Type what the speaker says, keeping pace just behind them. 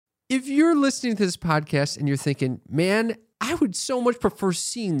If you're listening to this podcast and you're thinking, man, I would so much prefer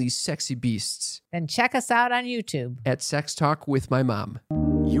seeing these sexy beasts, Then check us out on YouTube. at Sex Talk with My Mom.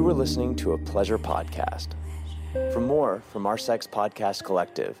 You were listening to a Pleasure podcast. For more from our sex podcast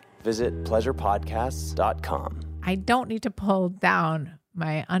collective, visit pleasurepodcasts.com. I don't need to pull down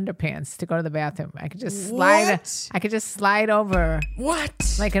my underpants to go to the bathroom. I could just slide. What? I could just slide over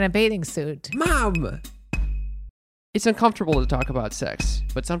What? like in a bathing suit. Mom! It's uncomfortable to talk about sex,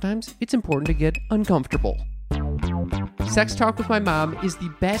 but sometimes it's important to get uncomfortable. Sex Talk with My Mom is the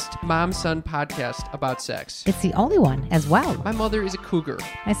best mom-son podcast about sex. It's the only one as well. My mother is a cougar.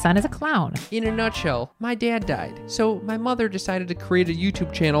 My son is a clown. In a nutshell, my dad died, so my mother decided to create a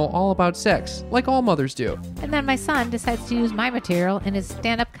YouTube channel all about sex, like all mothers do. And then my son decides to use my material in his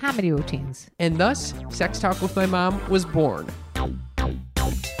stand-up comedy routines. And thus, Sex Talk with My Mom was born.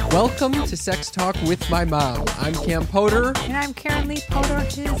 Welcome to Sex Talk with My Mom. I'm Cam Potter. And I'm Karen Lee Potter,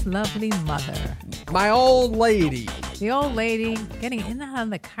 his lovely mother. My old lady. The old lady getting in and out of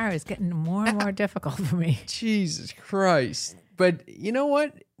the car is getting more and more difficult for me. Jesus Christ. But you know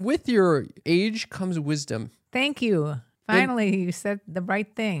what? With your age comes wisdom. Thank you. Finally, you said the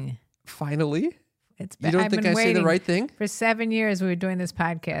right thing. Finally? It's You don't I've think been I say the waiting right thing? For 7 years, we were doing this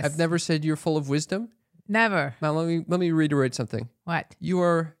podcast. I've never said you're full of wisdom. Never. Now let me reiterate something. What? You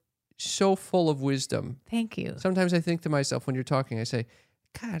are so full of wisdom. Thank you. Sometimes I think to myself when you're talking, I say,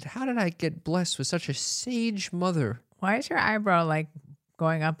 God, how did I get blessed with such a sage mother? Why is your eyebrow like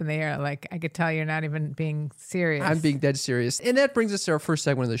going up in the air? Like I could tell you're not even being serious. I'm being dead serious. And that brings us to our first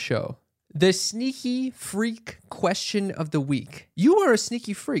segment of the show. The sneaky freak question of the week. You are a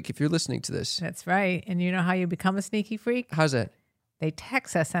sneaky freak if you're listening to this. That's right. And you know how you become a sneaky freak? How's that? They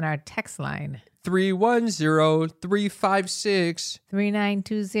text us on our text line. 310-356.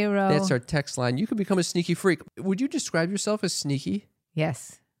 3920. That's our text line. You can become a sneaky freak. Would you describe yourself as sneaky?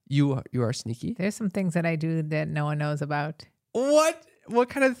 Yes. You are sneaky? There's some things that I do that no one knows about. What? What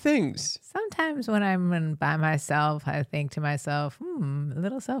kind of things? Sometimes when I'm by myself, I think to myself, a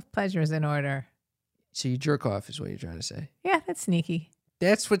little self-pleasure is in order. So you jerk off is what you're trying to say. Yeah, that's sneaky.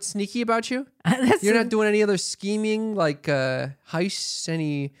 That's what's sneaky about you? That's You're not doing any other scheming, like heists,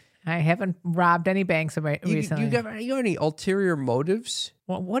 any... I haven't robbed any banks recently. You got any ulterior motives?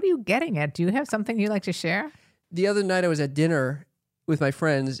 Well, what are you getting at? Do you have something you'd like to share? The other night I was at dinner with my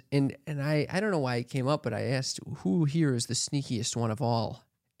friends, and I don't know why it came up, but I asked who here is the sneakiest one of all.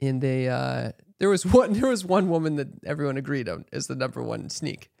 And there was one woman that everyone agreed on as the number one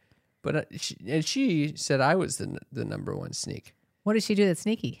sneak, but she said I was the number one sneak. What does she do that's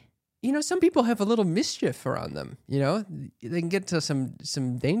sneaky? You know, some people have a little mischief around them. You know, they can get to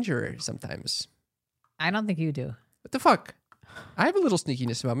some danger sometimes. I don't think you do. What the fuck? I have a little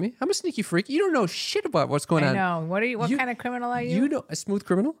sneakiness about me. I'm a sneaky freak. You don't know shit about what's going on. I know. What kind of criminal are you? You know, a smooth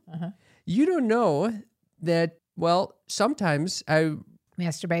criminal? Uh-huh. You don't know that, well, sometimes I...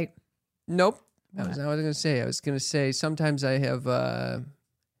 Masturbate. Nope. What? I was going to say. I was going to say sometimes I have little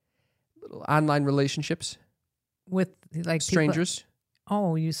online relationships. With like strangers. People,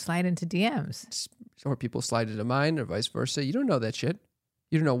 oh, you slide into DMs. Or people slide into mine or vice versa. You don't know that shit.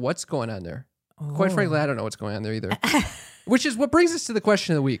 You don't know what's going on there. Oh. Quite frankly, I don't know what's going on there either. Which is what brings us to the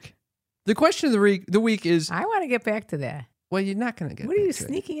question of the week. The question of the week is... I want to get back to that. Well, you're not going to get What are you back to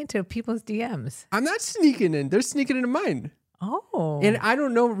sneaking into people's DMs? I'm not sneaking in. They're sneaking into mine. Oh. And I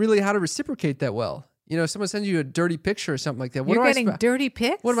don't know really how to reciprocate that well. You know, if someone sends you a dirty picture or something like that. You're getting dirty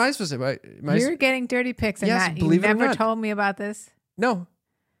pics? What am I supposed to say? You're getting dirty pics. And Yes, you believe it or never not. told me about this? No.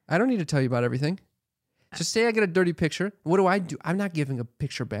 I don't need to tell you about everything. Just say I get a dirty picture. What do? I'm not giving a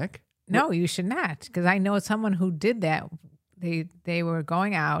picture back. No, you should not. Because I know someone who did that. They were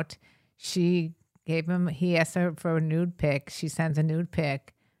going out. He asked her for a nude pic. She sends a nude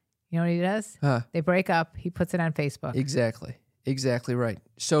pic. You know what he does? Huh. They break up. He puts it on Facebook. Exactly right.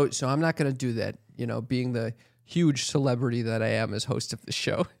 So I'm not going to do that, you know, being the huge celebrity that I am as host of the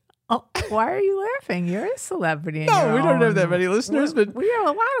show. Oh, why are you laughing? You're a celebrity. No, we don't have that many listeners, but we have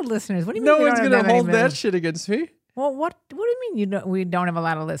a lot of listeners. What do you no mean? one's going to hold that shit against me. Well, what do you mean we don't have a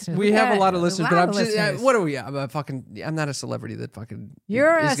lot of listeners? We have a lot of listeners, but I'm just, listeners. what are we? I'm not a celebrity that fucking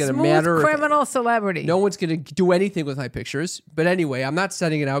You're is a gonna smooth matter criminal celebrity. No one's going to do anything with my pictures. But anyway, I'm not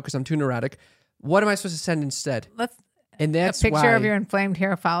sending it out because I'm too neurotic. What am I supposed to send instead? And that's a picture why, of your inflamed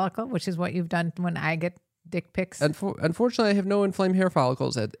hair follicle, which is what you've done when I get dick pics. Unfortunately, I have no inflamed hair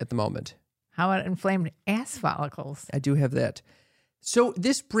follicles at the moment. How about inflamed ass follicles? I do have that. So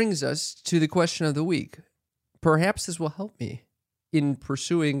this brings us to the question of the week. Perhaps this will help me in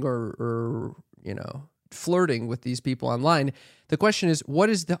pursuing or flirting with these people online. The question is, what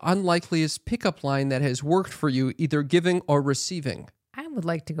is the unlikeliest pickup line that has worked for you, either giving or receiving? I'm would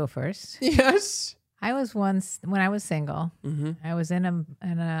like to go first. Yes. I was once, when I was single, Mm-hmm. I was in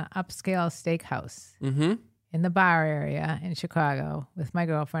a upscale steakhouse Mm-hmm. in the bar area in Chicago with my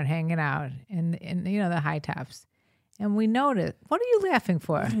girlfriend hanging out in the high tops. And we noticed, what are you laughing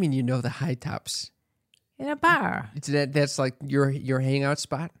for? What do you mean you know the high tops? In a bar. That's like your hangout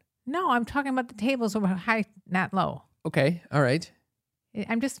spot? No, I'm talking about the tables over high, not low. Okay. All right.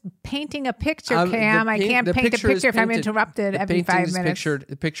 I'm just painting a picture, The Cam. I can't the paint a picture is picture if I'm painted. interrupted The every painting 5 is minutes.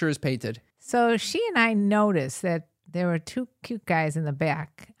 The picture is painted. So she and I noticed that there were two cute guys in the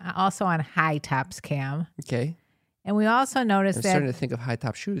back, also on high tops, Cam. Okay. And we also noticed I'm that starting to think of high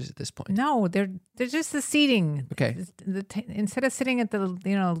top shoes at this point. no, they're just the seating. Okay. Instead of sitting at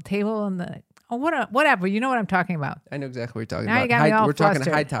the table and the whatever, you know what I'm talking about. I know exactly what you're talking Now about. you got me all We're talking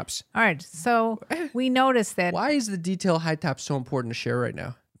flustered. high tops. All right, so we noticed that Why is the detail high top so important to share right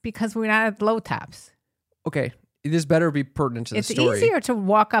now? because we're not at low tops. Okay. This better be pertinent to the It's story. easier to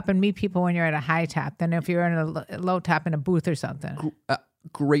walk up and meet people when you're at a high top than if you're in a low top in a booth or something.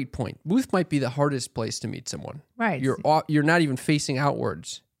 Great point. Booth might be the hardest place to meet someone. Right. You're not even facing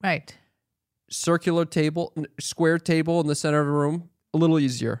outwards. Right. Circular table, square table in the center of the room, a little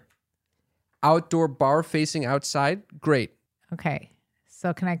easier. Outdoor bar facing outside, great. Okay.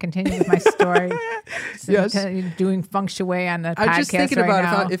 So can I continue with my story? Yes. Doing feng shui on the podcast I'm just thinking right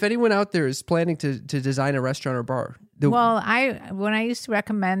about now. if anyone out there is planning to design a restaurant or bar. Well, when I used to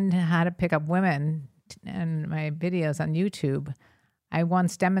recommend how to pick up women in my videos on YouTube, I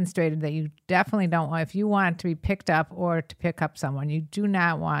once demonstrated that you definitely don't want, if you want to be picked up or to pick up someone, you do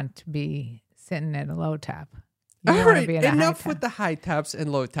not want to be sitting at a low top. You all want to right, be at a high enough top. with the high tops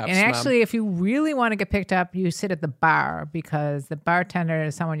and low tops. And Mom. actually, if you really want to get picked up, you sit at the bar because the bartender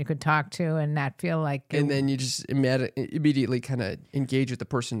is someone you could talk to and not feel like. And then you just immediately kind of engage with the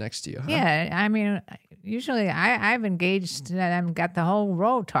person next to you. Huh? Yeah, I mean, usually I've engaged and I've got the whole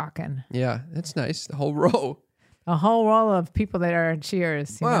row talking. Yeah, that's nice. The whole row. A whole row of people that are in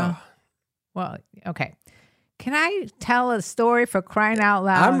cheers. You Wow. know? Well, okay. Can I tell a story for crying out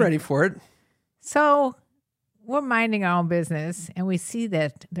loud? I'm ready for it. So we're minding our own business, and we see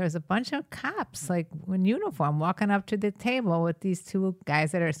that there's a bunch of cops, like in uniform, walking up to the table with these two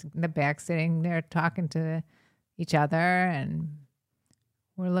guys that are in the back sitting there talking to each other. And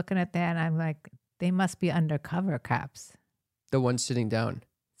we're looking at that, and I'm like, they must be undercover cops The one sitting down.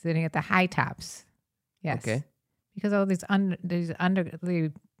 sitting at the high tops. Yes. Okay. Because all these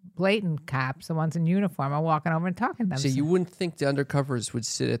the blatant cops, the ones in uniform, are walking over and talking to them. So you wouldn't think the undercovers would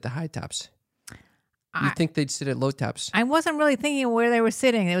sit at the high tops. You'd think they'd sit at low tops. I wasn't really thinking where they were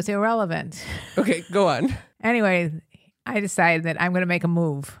sitting. It was irrelevant. Okay, go on. Anyway, I decided that I'm going to make a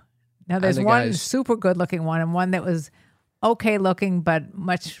move. Now, there's the one guys. super good looking one and one that was okay looking, but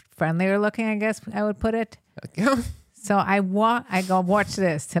much friendlier looking, I guess I would put it. Okay. So I go, watch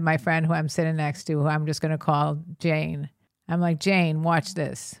this to my friend who I'm sitting next to, who I'm just going to call Jane. I'm like, Jane, watch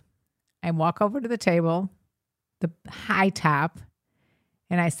this. I walk over to the table, the high top,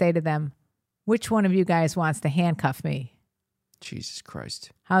 and I say to them, which one of you guys wants to handcuff me? Jesus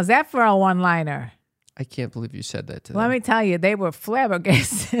Christ. How's that for a one-liner? I can't believe you said that to them. Let me tell you, they were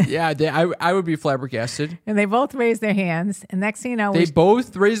flabbergasted. Yeah, I would be flabbergasted. And they both raised their hands. And next thing you know, They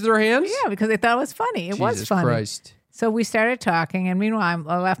both raised their hands? yeah, because they thought it was funny. It was Jesus funny. Christ. So we started talking. And meanwhile,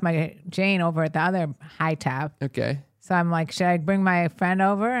 I left my Jane over at the other high top. Okay. So I'm like, should I bring my friend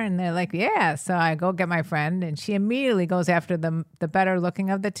over? And they're like, yeah. So I go get my friend. And she immediately goes after the better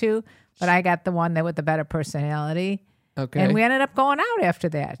looking of the two. But I got the one that with the better personality. Okay. And we ended up going out after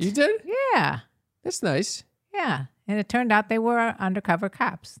that. You did? Yeah. That's nice. Yeah. And it turned out they were undercover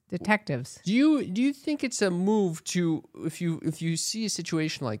cops, detectives. Do you think it's a move to if you see a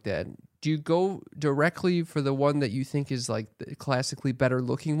situation like that, do you go directly for the one that you think is like the classically better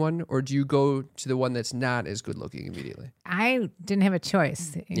looking one, or do you go to the one that's not as good looking immediately? I didn't have a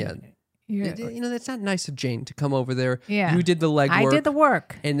choice. Yeah. You're- That's not nice of Jane to come over there. Yeah. You did the legwork. I did the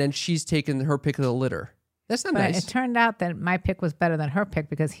work. And then she's taken her pick of the litter. That's not But nice. it turned out that my pick was better than her pick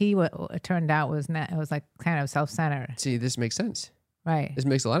because it turned out was not. It was like kind of self-centered, See, this makes sense. right? This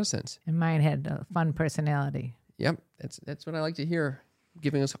makes a lot of sense. And mine had a fun personality. Yep, that's what I like to hear,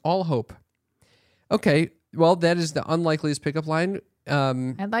 giving us all hope. Okay, well, that is the unlikeliest pickup line.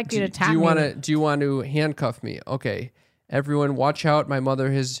 I'd like you to top do you me. want to? Do you want to handcuff me? Okay, everyone, watch out! My mother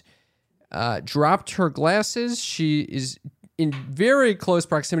has dropped her glasses. She is in very close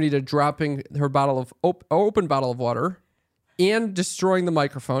proximity to dropping her bottle of open bottle of water and destroying the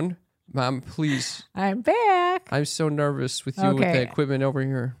microphone. Mom, please. I'm back. I'm so nervous with you with Okay. the equipment over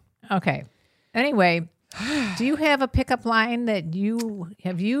here. Okay. Anyway, do you have a pickup line that you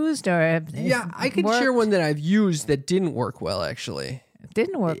have used or have Yeah, I can worked? share one that I've used that didn't work well, actually.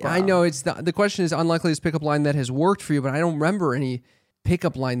 didn't work well. I know it's the question is unlikeliest pickup line that has worked for you, but I don't remember any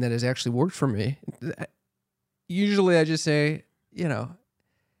pickup line that has actually worked for me. Usually I just say,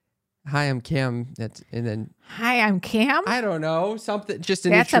 hi, I'm Cam. And then Hi, I'm Cam. I don't know, something, just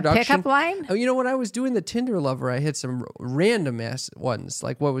an That's introduction. a pickup line? Oh, when I was doing the Tinder lover, I had some random ass ones,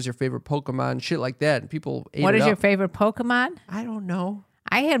 like what was your favorite Pokemon, shit like that. And people ate What it is up. your favorite Pokemon? I don't know.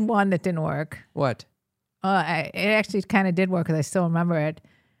 I had one that didn't work. What? It actually kind of did work because I still remember it.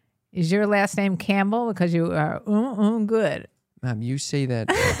 Is your last name Campbell? Because you are good. Mom, you say that.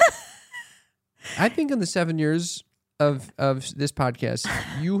 I think in the 7 years of this podcast,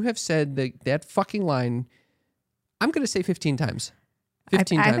 you have said that fucking line, I'm going to say 15 times.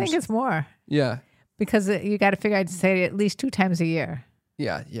 15 times. I think it's more. Yeah. Because you got to figure I'd say it at least 2 times a year.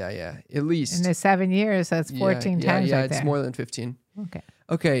 Yeah. At least. In the 7 years, that's 14 times Yeah, right it's there. more than 15.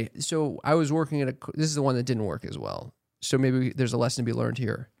 Okay, so I was working at this is the one that didn't work as well. So maybe there's a lesson to be learned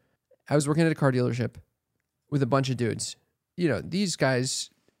here. I was working at a car dealership with a bunch of dudes. These guys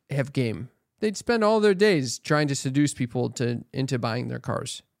have game. They'd spend all their days trying to seduce people into buying their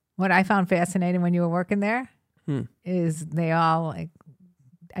cars. What I found fascinating when you were working there is they all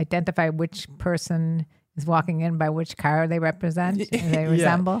identify which person is walking in by which car they represent and they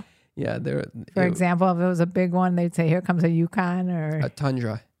resemble. Yeah, For example, if it was a big one, they'd say, "Here comes a Yukon or a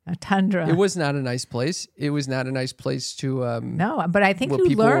Tundra." A Tundra. It was not a nice place. It was not a nice place to. No, but I think where you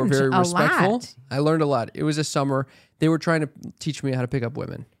people were learned very a respectful. lot. I learned a lot. It was a summer. They were trying to teach me how to pick up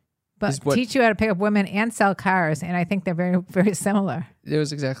women. But teach you how to pick up women and sell cars, and I think they're very, very similar. It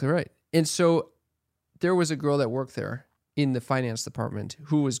was exactly right. And so there was a girl that worked there in the finance department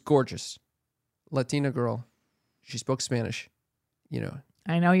who was gorgeous, Latina girl. She spoke Spanish.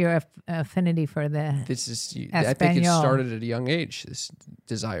 I know your affinity for the This is. Espanol. I think it started at a young age. This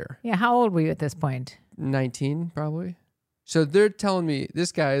desire. Yeah, how old were you at this point? 19, probably. So they're telling me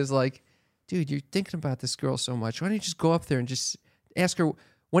this guy is like, dude, you're thinking about this girl so much. Why don't you just go up there and just ask her,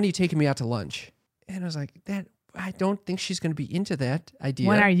 when are you taking me out to lunch? And I was like, I don't think she's going to be into that idea.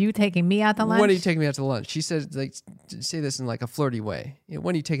 When are you taking me out to lunch? When are you taking me out to lunch? She said, like, say this in like a flirty way.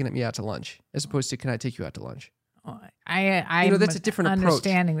 When are you taking me out to lunch? As opposed to, can I take you out to lunch? I that's a different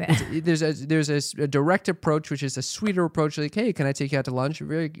understanding approach. that. There's a direct approach, which is a sweeter approach. Like, hey, can I take you out to lunch?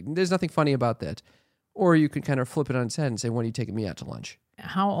 There's nothing funny about that. Or you can kind of flip it on its head and say, when are you taking me out to lunch?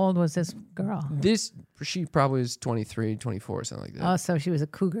 How old was this girl? She probably was 23, 24, something like that. Oh, so she was a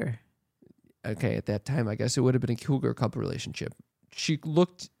cougar. Okay, at that time, I guess it would have been a cougar couple relationship. She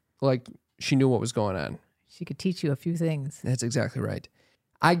looked like she knew what was going on. She could teach you a few things. That's exactly right.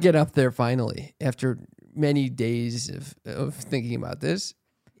 I get up there finally after many days of thinking about this,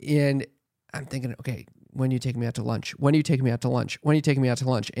 and I'm thinking, okay, when are you taking me out to lunch? When are you taking me out to lunch? When are you taking me out to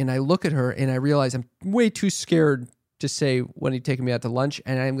lunch? And I look at her and I realize I'm way too scared to say, when are you taking me out to lunch?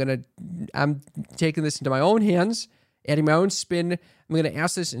 And I'm taking this into my own hands, adding my own spin. I'm going to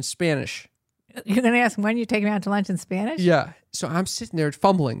ask this in Spanish. You're going to ask when you take me out to lunch in Spanish? Yeah. So I'm sitting there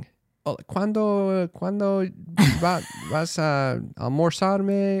fumbling. Oh, ¿Cuándo vas a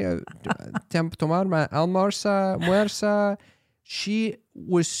almorzarme? Tomarme almuerza? She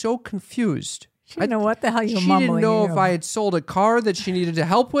was so confused. She didn't know what the hell you were She mumbling. didn't know in if your- I had sold a car that she needed to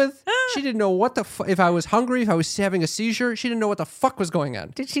help with. She didn't know what if I was hungry, if I was having a seizure. She didn't know what the fuck was going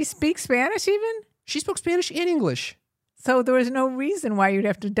on. Did she speak Spanish even? She spoke Spanish and English. So there was no reason why you'd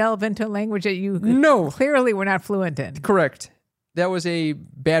have to delve into a language that you No. clearly were not fluent in. Correct. That was a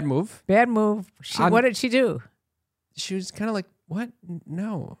bad move. Bad move. What did she do? She was kind of like, what?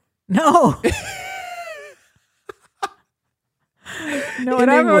 No. No. No,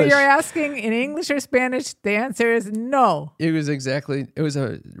 whatever English. you're asking in English or Spanish, the answer is no. It was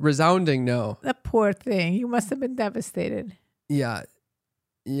a resounding no. The poor thing. You must have been devastated. Yeah.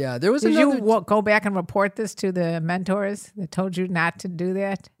 Yeah. There was Did another. you go back and report this to the mentors that told you not to do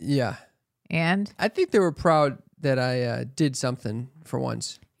that? Yeah. And? I think they were proud that I did something for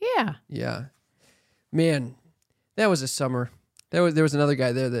once. Yeah. Yeah. Man, that was a summer. There was another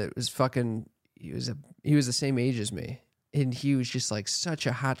guy there that was fucking, he was the same age as me. And he was just like such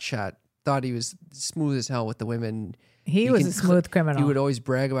a hot shot. Thought he was smooth as hell with the women. He was a smooth criminal. He would always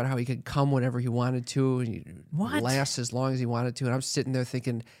brag about how he could come whenever he wanted to. And he'd What? last as long as he wanted to. And I'm sitting there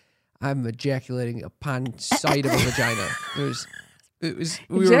thinking, I'm ejaculating upon sight of a vagina. It was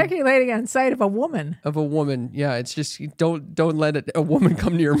Ejaculating on sight of a woman. of a woman. Yeah, it's just don't let a woman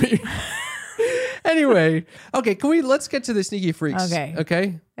come near me. Anyway, okay, let's get to the sneaky freaks.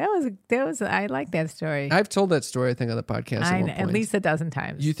 Okay. That was I like that story. I've told that story, I think, on the podcast. At one At point. least a dozen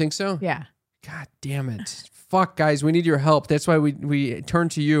times. You think so? Yeah. God damn it. Fuck, guys, we need your help. That's why we turn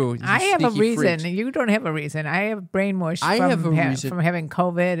to you. I have a sneaky reason. freak. You don't have a reason. I have brain mush I have a reason. from having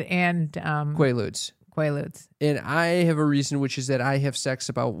COVID and Quaaludes. Quaaludes. And I have a reason, which is that I have sex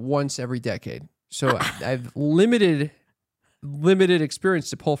about once every decade. So I've limited experience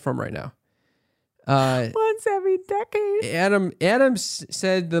to pull from right now. Once every decade. Adam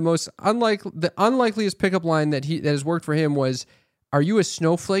said the unlikeliest pickup line that has worked for him was, "Are you a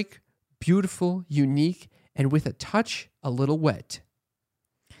snowflake? Beautiful, unique, and with a touch a little wet."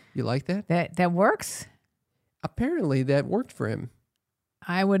 You like that? That works? Apparently that worked for him.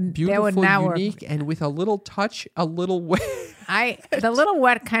 Beautiful, that would not unique, work. and with a little touch, a little wet. The little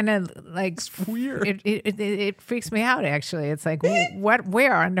wet kind of like It's weird. It freaks me out. Actually, it's like what?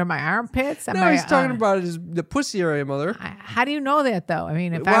 Where under my armpits? No, he's talking about it as the pussy area, mother. How do you know that though? I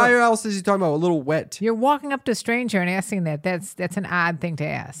mean, Why else is he talking about a little wet? You're walking up to a stranger and asking that. That's an odd thing to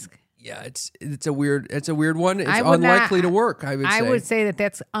ask. Yeah, it's a weird one. It's I would unlikely not- to work. I would say that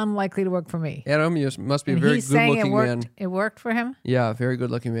that's unlikely to work for me. Adam, you must be a And very he's saying good-looking man. It worked for him. Yeah, very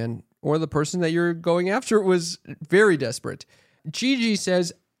good-looking man. Or the person that you're going after was very desperate. Gigi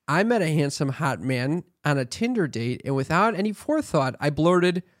says, "I met a handsome, hot man on a Tinder date, and without any forethought, I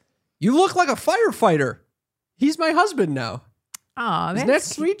blurted, 'You look like a firefighter. He's my husband now.'" Oh, Isn't that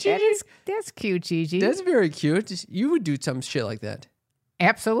sweet, Gigi? That's cute, Gigi. That's very cute. You would do some shit like that.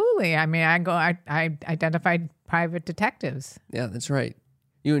 Absolutely. I mean, I identified private detectives. Yeah, that's right.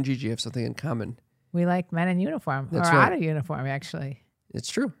 You and Gigi have something in common. We like men in uniform That's or right. out of uniform, actually. It's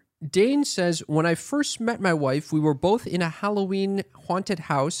true. Dane says, "When I first met my wife, we were both in a Halloween haunted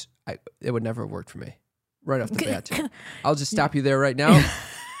house." It would never have worked for me right off the bat. I'll just stop you there right now.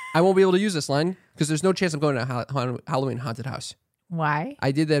 I won't be able to use this line because there's no chance I'm going to a Halloween haunted house. Why?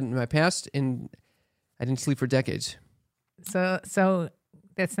 I did that in my past, and I didn't sleep for decades. So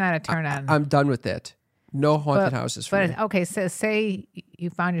that's not a turn on. I'm done with that. No haunted houses for me. Okay, so say you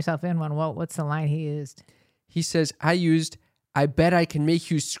found yourself in one. What's the line he used? He says, "I bet I can make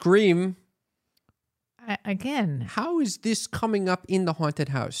you scream." Again, How is this coming up in the haunted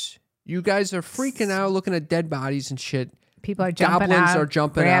house? You guys are freaking out looking at dead bodies and shit. people are jumping Goblins out, are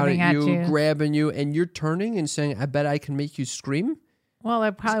jumping out grabbing at you, grabbing you, and you're turning and saying, "I bet I can make you scream." Well,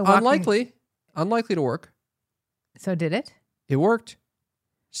 they're probably walking. Unlikely to work. So did it? It worked.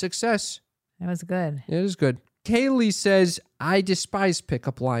 Success. That was good. It is good. Kaylee says, "I despise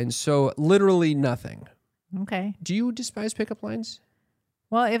pickup lines, so literally nothing." Okay. Do you despise pickup lines?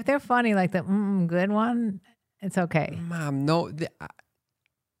 Well, if they're funny, like the good one, it's okay. Mom, no.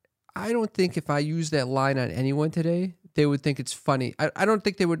 I don't think if I use that line on anyone today, they would think it's funny. I don't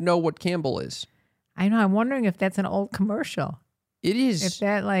think they would know what Campbell is. I know. I'm wondering if that's an old commercial. It is. If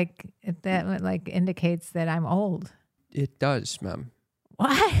that indicates that I'm old. It does, Mom.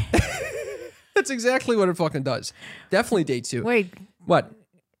 Why? That's exactly what it fucking does. Definitely dates you. Wait, What?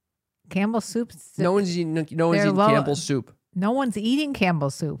 Campbell soup? No one's eating They're low- Campbell's soup. No one's eating Campbell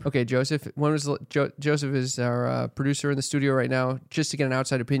soup. Okay, Joseph. Joseph is our producer in the studio right now. Just to get an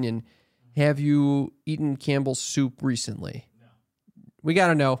outside opinion, have you eaten Campbell's soup recently? No. We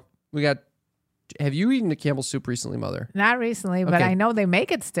gotta know. Have you eaten the Campbell's soup recently, Mother? Not recently, but Okay. I know they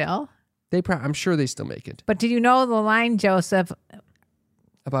make it still. I'm sure they still make it. But did you know the line, Joseph?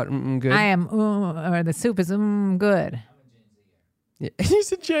 About good. I am, or the soup is good. Yeah.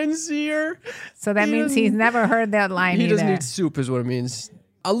 He's a Gen Zer. So that He means he's doesn't- never heard that line He either. doesn't eat soup, is what it means.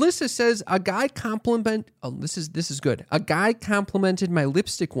 Alyssa says a guy this is good. A guy complimented my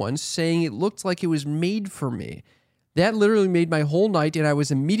lipstick once, saying it looked like it was made for me. That literally made my whole night, and I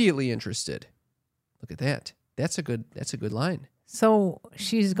was immediately interested. Look at that. That's a good line. So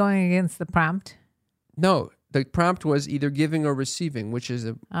she's going against the prompt. No, the prompt was either giving or receiving, which is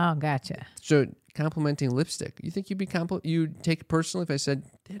Oh, gotcha. so complimenting lipstick. You think you'd take it personally if I said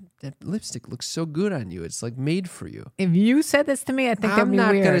that lipstick looks so good on you? It's like made for you. If you said this to me, I think that'd I'm be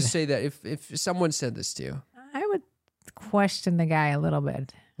not weird. going to say that if someone said this to you. I would question the guy a little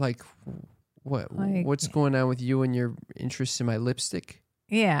bit. Like, what? Like- What's going on with you and your interest in my lipstick?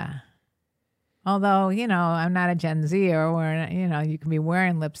 Yeah. Although, I'm not a Gen Z or you can be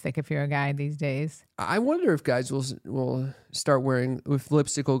wearing lipstick if you're a guy these days. I wonder if guys will start wearing, if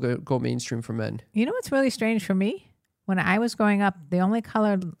lipstick will go mainstream for men. You know what's really strange for me? When I was growing up, the only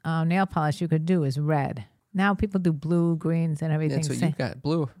colored nail polish you could do is red. Now people do blue, greens, and everything. That's what you got,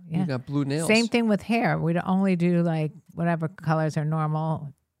 blue. Yeah. You got blue nails. Same thing with hair. We'd only do like whatever colors are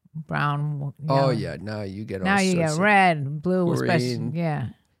normal, brown. Oh, yeah. Now you get all Now you sorts get of- red, blue, especially. green. Yeah,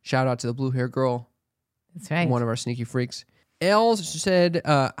 Shout out to the blue hair girl. that's right. One of our sneaky freaks. Elle said,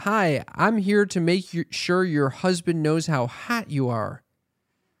 "Hi, I'm here to make sure your husband knows how hot you are."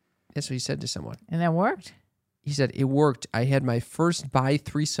 That's what he said to someone. And that worked? He said, it worked. I had my first bi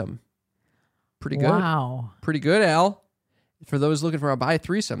threesome. Pretty good. Wow. Pretty good, Al. For those looking for a bi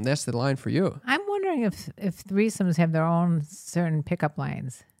threesome, that's the line for you. I'm wondering if threesomes have their own certain pickup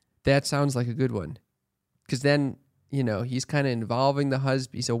lines. That sounds like a good one. Because then, he's kind of involving the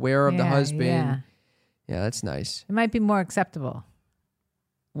husband. He's aware of the husband. Yeah, that's nice. It might be more acceptable.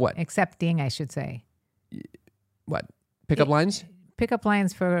 What? Accepting, I should say. What? Pickup lines? Pickup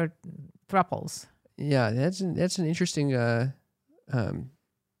lines for thruples. Yeah, that's an interesting that's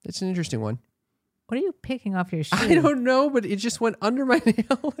an interesting one. What are you picking off your shoe? I don't know, but it just went under my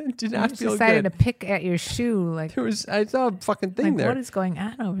nail and did not feel good. Decided to pick at your shoe, like I saw a fucking thing there. What is going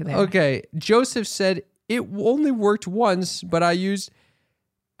on over there? Okay, Joseph said it only worked once, but I used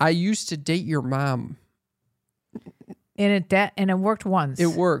to date your mom. And it worked once. It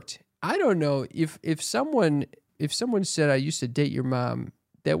worked. I don't know if someone said I used to date your mom,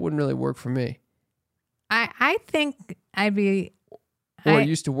 that wouldn't really work for me. I think I'd be. Or I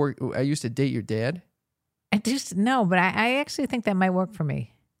used to date your dad. But I actually think that might work for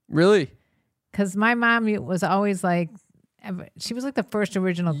me. Really? Because my mom was always like, she was like the first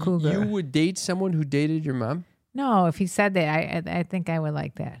original cougar. You would date someone who dated your mom? No, if he said that, I think I would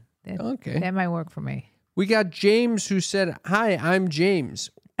like that. Okay. That might work for me. We got James who said, "Hi, I'm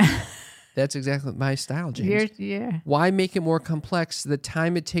James." That's exactly my style, James. Yeah. Why make it more complex? The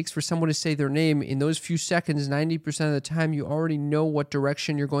time it takes for someone to say their name, in those few seconds, 90% of the time, you already know what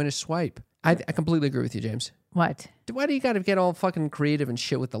direction you're going to swipe. I completely agree with you, James. What? Why do you got to get all fucking creative and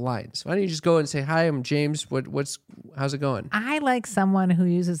shit with the lines? Why don't you just go and say, "Hi, I'm James. How's it going?" I like someone who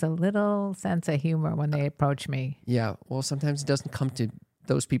uses a little sense of humor when they approach me. Yeah, well, sometimes it doesn't come to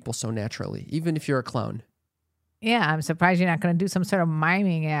those people so naturally, even if you're a clown. Yeah, I'm surprised you're not going to do some sort of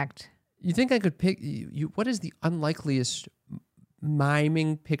miming act. You think I could pick you? What is the unlikeliest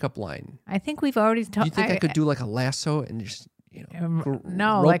miming pickup line? I think we've already talked. You think I could do like a lasso and just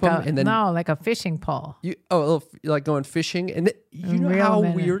like a fishing pole. Like going fishing, and you know how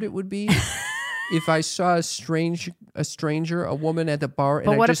weird it would be if I saw a stranger, a woman at the bar,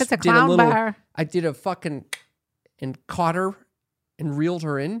 and what I if just it's a clown bar? I did a fucking and caught her and reeled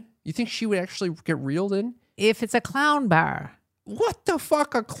her in. You think she would actually get reeled in? If it's a clown bar. What the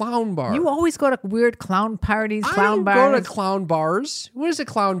fuck, a clown bar? You always go to weird clown parties, I clown don't bars. go to clown bars. What is a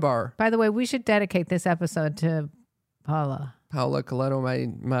clown bar? By the way, we should dedicate this episode to Paula Coletto,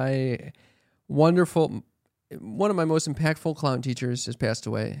 my wonderful, one of my most impactful clown teachers has passed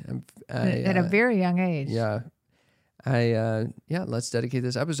away. At a very young age. Yeah. Let's dedicate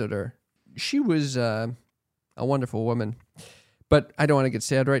this episode to her. She was a wonderful woman. But I don't want to get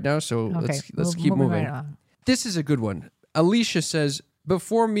sad right now, so let's keep moving. Right, this is a good one. Alicia says,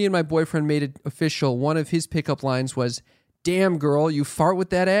 before me and my boyfriend made it official, one of his pickup lines was, "Damn girl, you fart with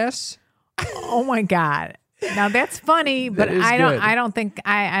that ass?" Oh my God. Now that's funny, but I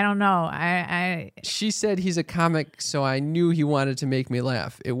don't know. She said he's a comic, so I knew he wanted to make me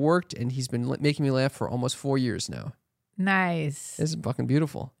laugh. It worked, and he's been making me laugh for almost 4 years now. Nice. This is fucking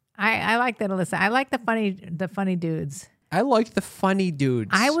beautiful. I like that, Alyssa. I like the funny dudes. I liked the funny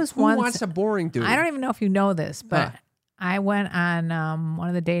dudes. Who wants a boring dude? I don't even know if you know this, but I went on one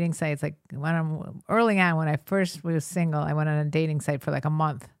of the dating sites. Like early on when I first was single, I went on a dating site for like a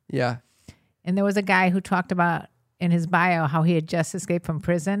month. Yeah. And there was a guy who talked about in his bio how he had just escaped from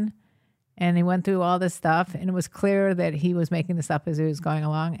prison. And he went through all this stuff. And it was clear that he was making this up as he was going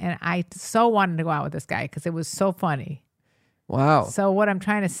along. And I so wanted to go out with this guy because it was so funny. Wow. So what I'm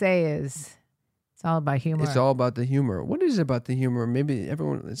trying to say is it's all about humor. It's all about the humor. What is it about the humor? Maybe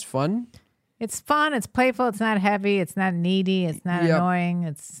it's fun? It's fun. It's playful. It's not heavy. It's not needy. It's not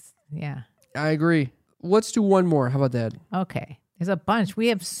annoying. I agree. Let's do one more. How about that? Okay. There's a bunch. We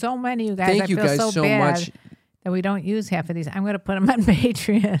have so many, you guys. Thank you guys so much that we don't use half of these. I'm going to put them on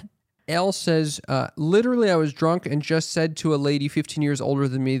Patreon. Elle says, literally, I was drunk and just said to a lady 15 years older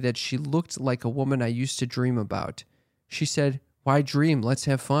than me that she looked like a woman I used to dream about. She said, "Why dream? Let's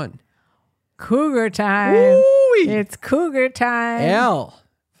have fun." Cougar time. Woo-wee. It's cougar time. Elle,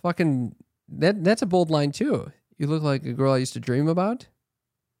 fucking, that's a bold line too. You look like a girl I used to dream about.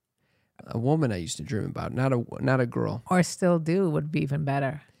 A woman I used to dream about, not a girl. Or still do would be even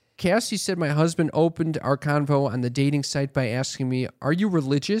better. Cassie said my husband opened our convo on the dating site by asking me, "Are you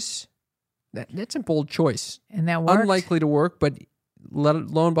religious?" That's a bold choice. And that worked? Unlikely to work, but lo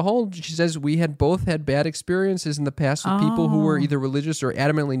and behold, she says we had both had bad experiences in the past with people who were either religious or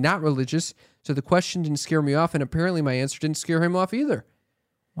adamantly not religious. So the question didn't scare me off, and apparently my answer didn't scare him off either.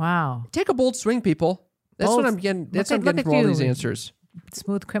 Wow. Take a bold swing, people. That's what I'm getting. That's what I'm getting from all these answers.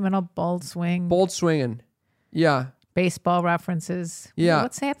 Smooth criminal, bold swing. Bold swinging. Yeah. baseball references. Yeah.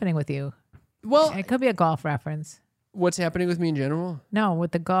 What's happening with you? Well, It could be a golf reference. what's happening with me in general? No,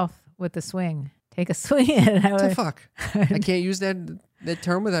 with the golf, with the swing. Take a swing at it. What the fuck? I can't use that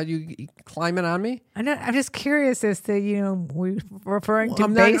term without you climbing on me. I'm just curious as to, we referring to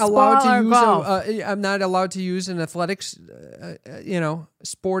I'm not baseball allowed to or use golf. I'm not allowed to use an athletics,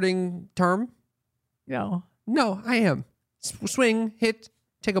 sporting term. No. No, I am. Swing, hit,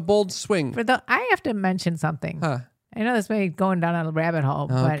 take a bold swing. I have to mention something. Huh. I know this may be going down a rabbit hole,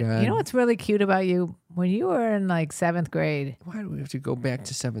 but God. you know what's really cute about you? When you were in like 7th grade, Why do we have to go back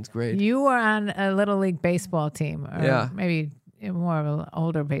to 7th grade? you were on a little league baseball team, or Yeah. maybe more of an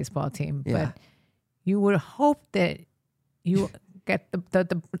older baseball team. Yeah. But you would hope that you get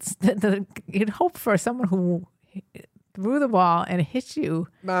you'd hope for someone who threw the ball and hit you,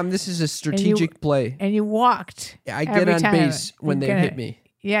 Mom, this is a strategic play. and you walked. I get every on time. base when You're they gonna- hit me.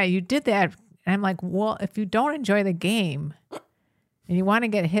 Yeah, you did that. And I'm like, well, if you don't enjoy the game and you want to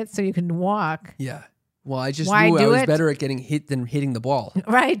get hit so you can walk, Yeah. Well, I just Why knew I do was it? better at getting hit than hitting the ball.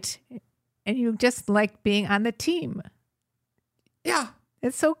 right? And you just like being on the team. Yeah.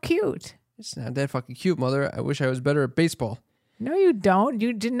 It's so cute. It's not that fucking cute, Mother. I wish I was better at baseball. No, you don't.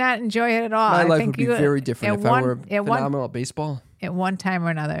 You did not enjoy it at all. My I life think would be you, very different if I were phenomenal at baseball. At one time or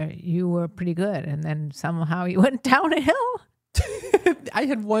another, you were pretty good, and then somehow you went downhill. I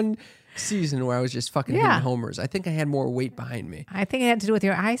had one season where I was just fucking Yeah. hitting homers. I think I had more weight behind me. I think it had to do with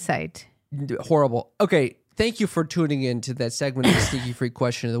your eyesight. Horrible. Okay, thank you for tuning in to that segment of the Sneaky Freak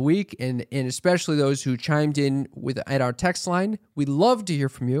Question of the Week, and especially those who chimed in at our text line. We'd love to hear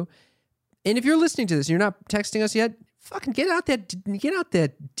from you. And if you're listening to this and you're not texting us yet, fucking get out that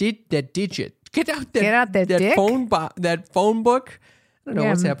digit. Get out that dick? that phone book. I don't know Yeah,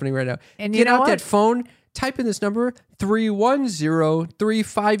 what's happening right now. and you Get know out what? that phone. Type in this number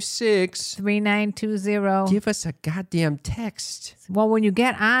 310-356. 3920. Give us a goddamn text. Well, when you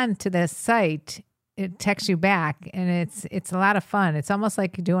get on to the site, it texts you back, and it's a lot of fun. It's almost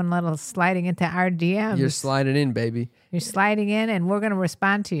like you're doing a little sliding into our DMs. You're sliding in, baby. You're sliding in, and we're going to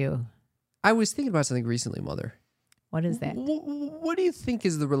respond to you. I was thinking about something recently, Mother. What is that? What do you think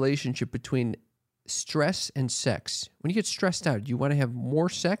is the relationship between stress and sex? When you get stressed out, do you want to have more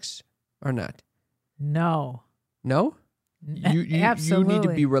sex or not? No. No? You need to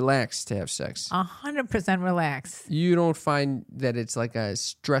Absolutely. be relaxed to have sex. 100% relaxed. You don't find that it's like a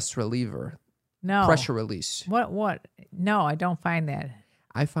stress reliever, No. pressure release. What? No, I don't find that.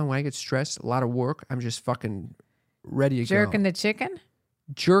 I find when I get stressed, a lot of work, I'm just fucking ready to Jerking go. the chicken?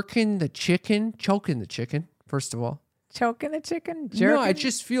 Jerking the chicken, choking the chicken, first of all. Choking the chicken? Jerking? No, I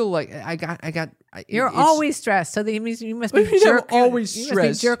just feel like You're it's- always stressed, so that means you must What be do you mean I'm jerking. always you stressed?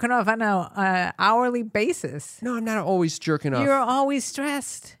 must be jerking off on a hourly basis. No, I'm not always jerking off. You're always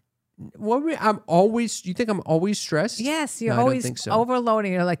stressed. I'm always. You think I'm always stressed? Yes, you're No, I don't always think so.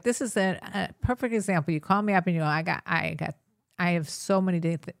 overloading. You're like, this is a perfect example. You call me up and you go, I have so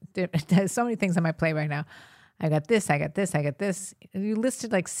many so many things on my plate right now. I got this. You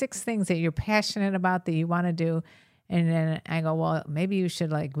listed like 6 things that you're passionate about that you want to do. And then I go, well, maybe you should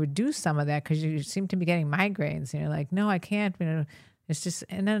like reduce some of that because you seem to be getting migraines. And you're like, no, I can't. It's just,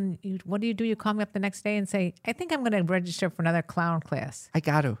 and then what do? You call me up the next day and say, I think I'm going to register for another clown class. I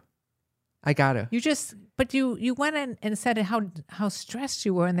got to. But you went in and said how stressed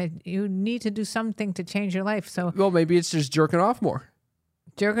you were and that you need to do something to change your life. So Well, maybe it's just jerking off more,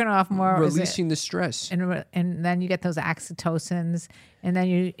 jerking off more, is it- releasing the stress. and then you get those oxytocins, and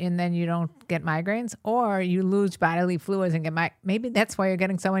then you don't get migraines, or you lose bodily fluids and get maybe that's why you're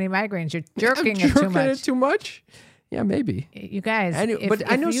getting so many migraines. You're jerking I'm it too jerking much. it too much? Yeah, maybe. You guys, But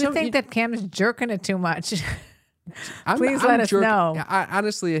I know if you some- think that Cam's jerking it too much, I'm, Please let us know.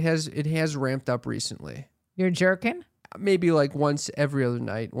 Honestly, it has ramped up recently. you're jerking. Maybe like once every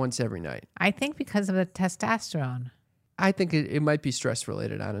night. I think because of the testosterone. I think it might be stress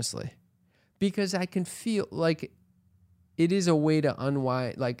related, honestly, because I can feel like it is a way to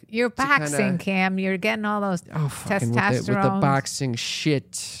unwind. Like You're to kinda- boxing, Cam. You're getting all those fucking testosterone. with the boxing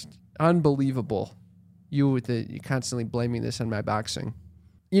shit, unbelievable. You constantly blaming this on my boxing.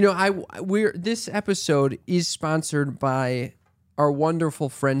 You know, this episode is sponsored by our wonderful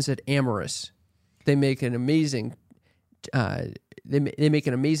friends at Amorous. They make an amazing, they make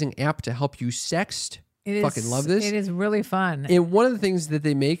an amazing app to help you sext. Fucking love this. It is really fun. And one of the things that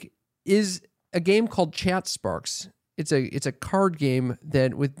they make is a game called Chat Sparks. It's a card game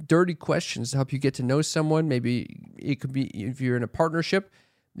that with dirty questions to help you get to know someone. Maybe it could be if you're in a partnership,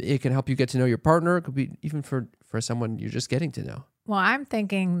 it can help you get to know your partner. It could be even for someone you're just getting to know. Well, I'm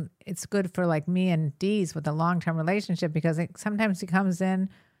thinking it's good for like me and Dee's with a long-term relationship because sometimes he comes in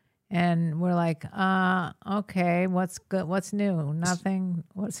And we're like, okay, what's good? What's new? Nothing.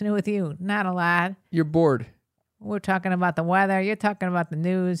 What's new with you? Not a lot. You're bored. We're talking about the weather. You're talking about the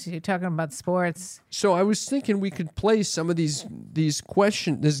news. You're talking about sports. So I was thinking we could play some of these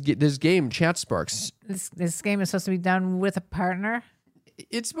questions, this game, Chat Sparks. This game is supposed to be done with a partner.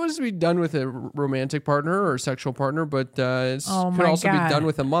 It's supposed to be done with a romantic partner or sexual partner, but it Oh could my also God. be done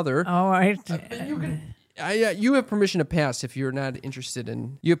with a mother. All right. You have permission to pass if you're not interested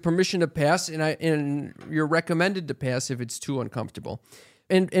in. You have permission to pass, and you're recommended to pass if it's too uncomfortable.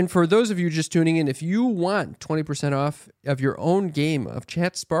 And for those of you just tuning in, if you want 20% off of your own game of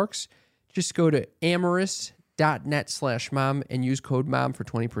Chat Sparks, just go to amorous.net/mom and use code MOM for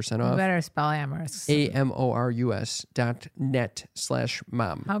 20% You off. better spell amorous.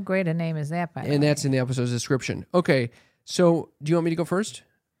 AMORUS.net/mom. How great a name is that, by the way? And that's in the episode's description. Okay, so do you want me to go first?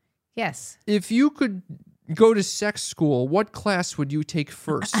 Yes. If you could go to sex school, what class would you take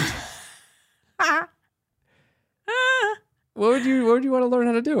first? What would you want to learn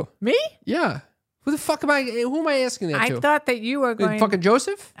how to do? Me? Yeah. Who am I asking that to? I thought that you were going. Fucking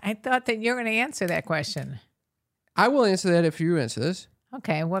Joseph? I thought that you were going to answer that question. I will answer that if you answer this.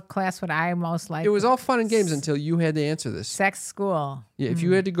 Okay, what class would I most like? It was all fun and games until you had to answer this. Sex school. Yeah, if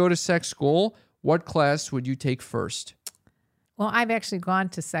you had to go to sex school, what class would you take first? Well, I've actually gone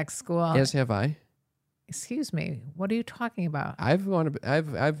to sex school. As have I. Excuse me. What are you talking about? I've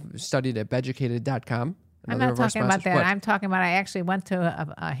studied at beducated.com. I'm not talking about that. I'm talking about I actually went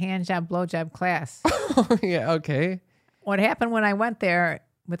to a hand job, blow job class. Yeah, okay. What happened when I went there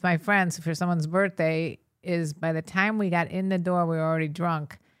with my friends for someone's birthday is by the time we got in the door, we were already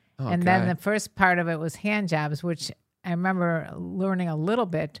drunk. And then the first part of it was hand jobs, which I remember learning a little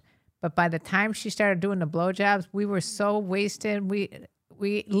bit. But by the time she started doing the blow jobs, we were so wasted. We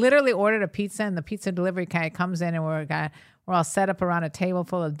literally ordered a pizza, and the pizza delivery guy comes in, and we're all set up around a table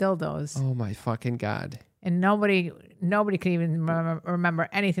full of dildos. Oh my fucking God. And nobody could even remember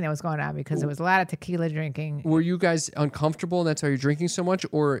anything that was going on because there was a lot of tequila drinking. Were you guys uncomfortable and that's why you're drinking so much?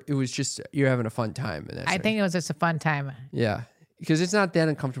 Or it was just you're having a fun time? And I think it was just a fun time. Yeah. Because it's not that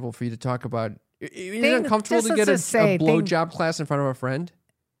uncomfortable for you to talk about. Is it uncomfortable to get a blowjob class in front of a friend?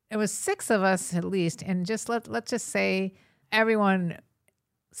 It was 6 of us at least. And just let's just say everyone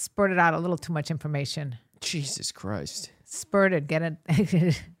spurted out a little too much information. Jesus Christ. Spurted, get it?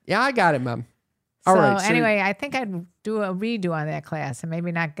 Yeah, I got it, Mom. All right. So anyway, I think I'd do a redo on that class and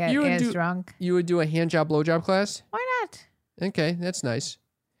maybe not get as drunk. You would do a hand job, blowjob class? Why not? Okay, that's nice.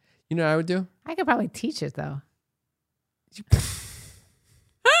 You know what I would do? I could probably teach it though.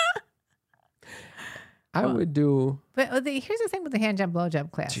 I would do. But here's the thing with the hand job,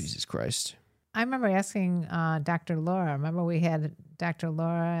 blowjob class. Jesus Christ. I remember asking Dr. Laura. Remember we had Dr.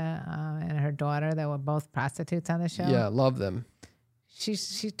 Laura and her daughter that were both prostitutes on the show? Yeah, love them. She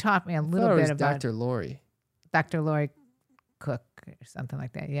taught me a little bit about Dr. Lori. Dr. Lori Cook or something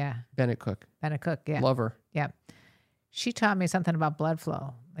like that. Yeah. Bennett Cook. Yeah. Love her. Yeah. She taught me something about blood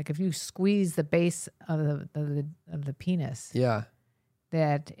flow. Like if you squeeze the base of the penis. Yeah.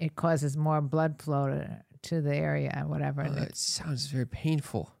 That it causes more blood flow to the area or whatever. It sounds very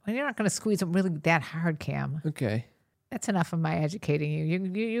painful. Well, you're not going to squeeze it really that hard, Cam. Okay. That's enough of my educating you.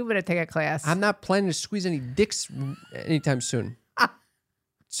 You better take a class. I'm not planning to squeeze any dicks anytime soon.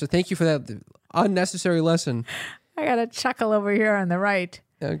 So thank you for that unnecessary lesson. I got a chuckle over here on the right.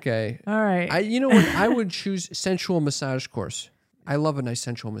 Okay. All right. You know what? I would choose sensual massage course. I love a nice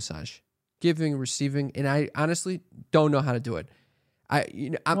sensual massage. Giving, receiving, and I honestly don't know how to do it. I'm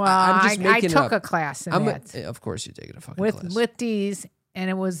just making it up. I took a class in that. Of course you're taking a fucking class. With these, and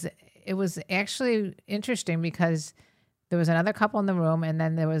it was actually interesting because there was another couple in the room, and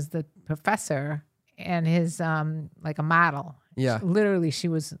then there was the professor and his like a model. Yeah. Literally, she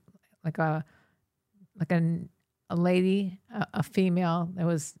was like a lady, a female that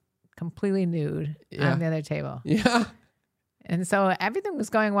was completely nude on the other table. Yeah. And so everything was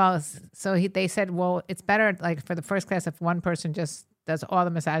going well. So they said, well, it's better like for the first class if one person just does all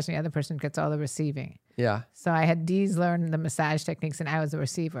the massage and the other person gets all the receiving. Yeah. So I had Dee's learn the massage techniques and I was the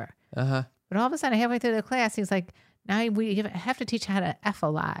receiver. Uh-huh. But all of a sudden, halfway through the class, he's like, now we have to teach how to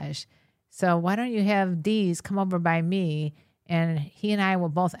effleage. So why don't you have Dee's come over by me and he and I will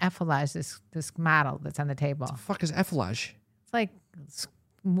both effleage this model that's on the table. What the fuck is effleage? It's like,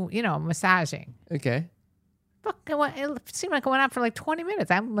 massaging. Okay. It seemed like it went on for like 20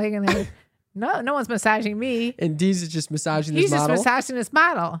 minutes. I'm like, no one's massaging me. And Dee's is just massaging this model? He's just massaging this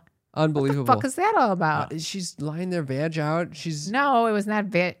model. Unbelievable. What the fuck is that all about? She's lying there vag out. No, it was not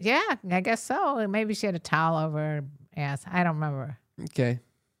vag. Yeah, I guess so. Maybe she had a towel over her ass. I don't remember. Okay.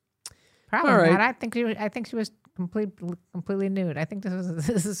 Probably all right. not. I think she was completely nude. I think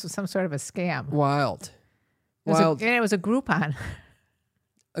this is some sort of a scam. Wild. It was a Groupon.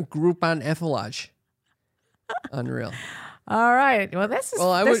 A Groupon effleurage. Unreal. All right. Well, this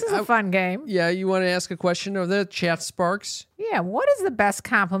is a fun game. Yeah, you want to ask a question of the chat sparks? Yeah. What is the best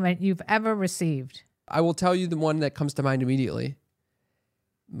compliment you've ever received? I will tell you the one that comes to mind immediately.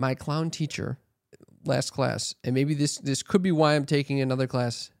 My clown teacher, last class, and maybe this could be why I'm taking another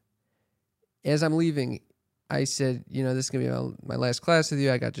class. As I'm leaving, I said, this is going to be my last class with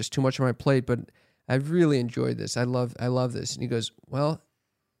you. I got just too much on my plate, but I've really enjoyed this. I love this. And he goes, well,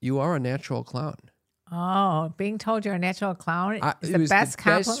 you are a natural clown. Oh, being told you're a natural clown is the best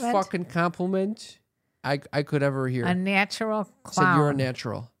compliment? Best fucking compliment I could ever hear. A natural clown. Said, you're a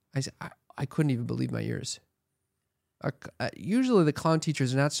natural. I said, I couldn't even believe my ears. Usually the clown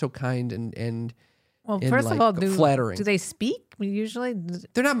teachers are not so kind and first of all, flattering. Do they speak? Usually,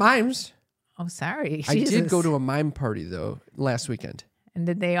 they're not mimes. Oh, sorry. I did go to a mime party though last weekend. And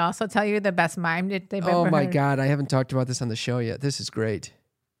did they also tell you the best mime that they've ever heard? Oh my God, I haven't talked about this on the show yet. This is great.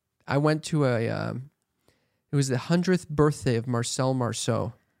 I went to it was the 100th birthday of Marcel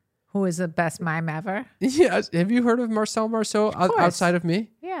Marceau. Who is the best mime ever? Yes. Have you heard of Marcel Marceau outside of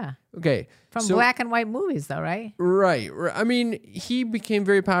me? Yeah. Okay. From black and white movies, though, right? Right. I mean, he became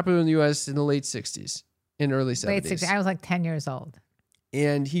very popular in the U.S. in the late 60s and early 70s. Late 60s. I was like 10 years old.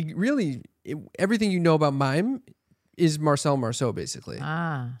 And he really, everything you know about mime is Marcel Marceau, basically.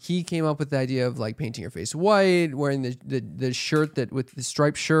 He came up with the idea of like painting your face white, wearing the shirt with the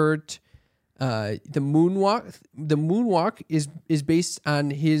striped shirt. The moonwalk is based on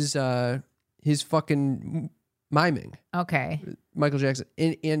his fucking miming. Okay. Michael Jackson.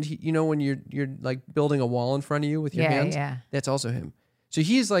 And he, when you're like building a wall in front of you with your hands, that's also him. So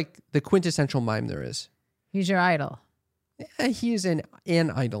he's like the quintessential mime there is. He's your idol. Yeah, he is an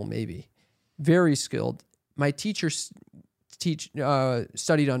idol, maybe. Very skilled. My teacher studied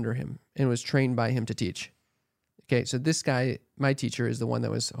under him and was trained by him to teach. Okay, so this guy, my teacher, is the one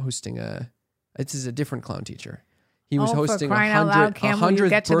that was hosting this is a different clown teacher. He was hosting for crying out loud, Cam, will you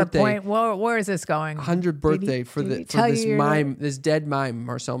get to the point? Where is this going? 100th birthday for this mime, this dead mime,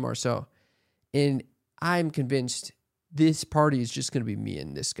 Marcel Marceau. And I'm convinced this party is just going to be me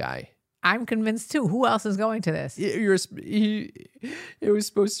and this guy. I'm convinced too. Who else is going to this? It was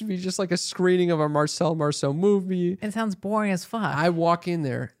supposed to be just like a screening of a Marcel Marceau movie. It sounds boring as fuck. I walk in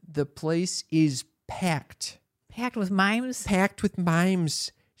there. The place is packed. Packed with mimes? Packed with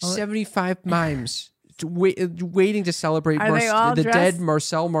mimes. 75 mimes waiting to celebrate the dead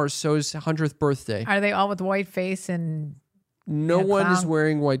Marcel Marceau's 100th birthday. Are they all with white face and no one is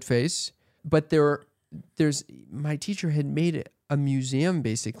wearing white face, but there's my teacher had made a museum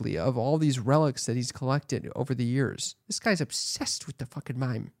basically of all these relics that he's collected over the years. This guy's obsessed with the fucking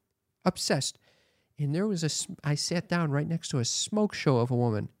mime. Obsessed. And I sat down right next to a smoke show of a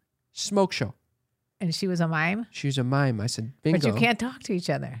woman. Smoke show. And she was a mime? She was a mime. I said, bingo. But you can't talk to each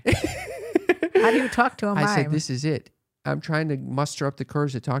other. How do you talk to a mime? I said, this is it. I'm trying to muster up the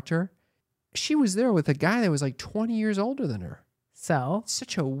courage to talk to her. She was there with a guy that was like 20 years older than her. So?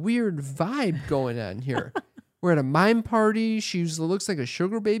 Such a weird vibe going on here. We're at a mime party. She looks like a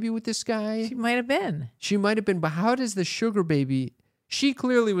sugar baby with this guy. She might have been. But how does the sugar baby... She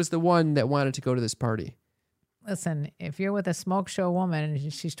clearly was the one that wanted to go to this party. Listen, if you're with a smoke show woman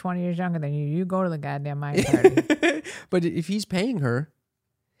and she's 20 years younger than you go to the goddamn mime party. But if he's paying her...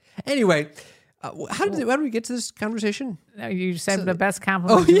 Anyway, how did we get to this conversation? No, you said the best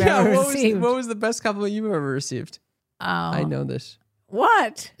compliment you've ever received. What was the best compliment you've ever received? I know this.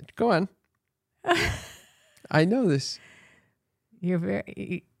 What? Go on. I know this.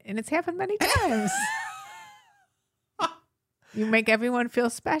 And it's happened many times. You make everyone feel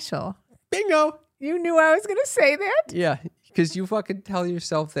special. Bingo. You knew I was going to say that? Yeah, because you fucking tell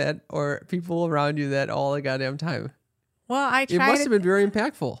yourself that or people around you that all the goddamn time. Well, it must have been very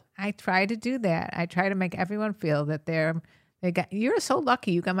impactful. I try to do that. I try to make everyone feel that you're so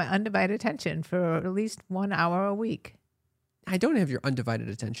lucky you got my undivided attention for at least 1 hour a week. I don't have your undivided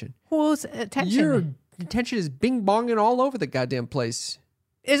attention. Whose attention? Your attention is bing-bonging all over the goddamn place.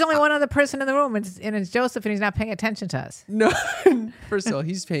 There's only one other person in the room, and it's Joseph, and he's not paying attention to us. No. First of all,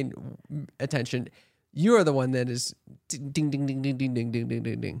 he's paying attention. You are the one that is ding, ding, ding, ding, ding, ding, ding, ding,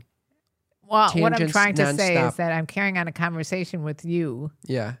 ding, ding. Well, what I'm trying to say is that I'm carrying on a conversation with you.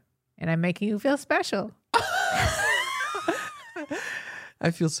 Yeah. And I'm making you feel special.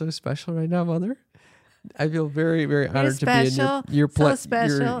 I feel so special right now, Mother. I feel very, very honored to be in your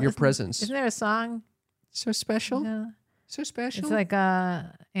presence. Isn't there a song? So special? No. So special? It's like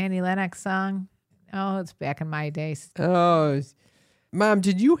a Annie Lennox song. Oh, it's back in my days. Oh, Mom,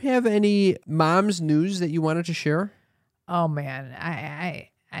 did you have any mom's news that you wanted to share? Oh man, I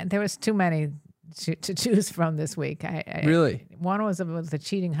there was too many to choose from this week. Really? One was about the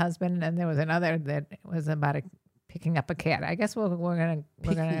cheating husband, and there was another that was about picking up a cat. I guess we're gonna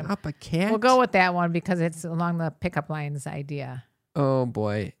Picking up a cat? we'll go with that one because it's along the pickup lines idea. Oh,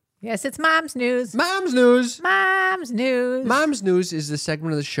 boy. Yes, it's mom's news. Mom's news. Mom's news. Mom's news is the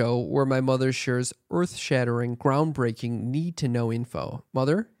segment of the show where my mother shares earth-shattering, groundbreaking, need-to-know info.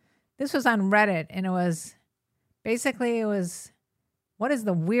 Mother? This was on Reddit, and it was what is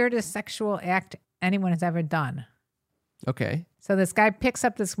the weirdest sexual act anyone has ever done? Okay. So this guy picks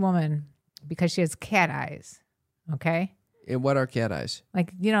up this woman because she has cat eyes. Okay. And what are cat eyes?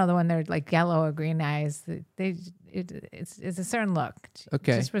 Like, the one they're like yellow or green eyes. It's a certain look.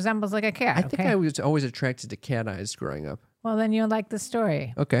 Okay. It just resembles like a cat. I think I was always attracted to cat eyes growing up. Well, then you'll like the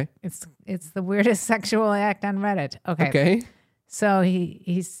story. Okay. It's the weirdest sexual act on Reddit. Okay. Okay. So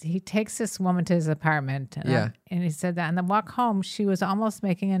he takes this woman to his apartment. And and he said that on the walk home, she was almost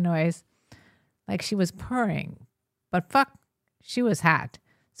making a noise like she was purring. But fuck, she was hot.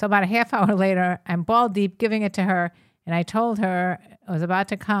 So about a half hour later, I'm ball deep giving it to her. And I told her I was about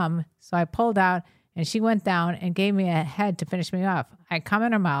to come. So I pulled out and she went down and gave me a head to finish me off. I come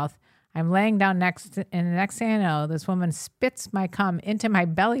in her mouth. I'm laying down and the next thing I know, this woman spits my cum into my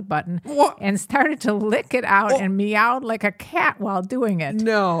belly button and started to lick it out and meowed like a cat while doing it.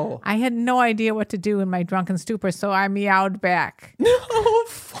 No. I had no idea what to do in my drunken stupor, so I meowed back.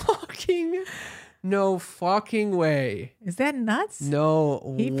 No fucking way. Is that nuts? No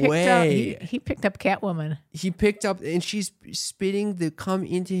way. He picked up Catwoman. He picked up, and she's spitting the cum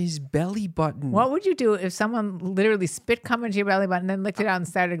into his belly button. What would you do if someone literally spit cum into your belly button and then licked it out and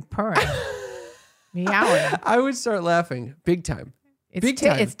started purring? Meowing. I would start laughing big time.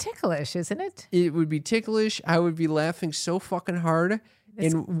 It's ticklish, isn't it? It would be ticklish. I would be laughing so fucking hard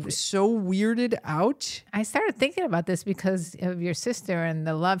and so weirded out. I started thinking about this because of your sister and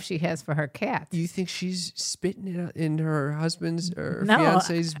the love she has for her cat. You think she's spitting it in her husband's or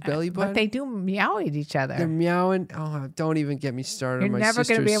fiance's belly button? But they do meow at each other. They're meowing. Oh, don't even get me started on my never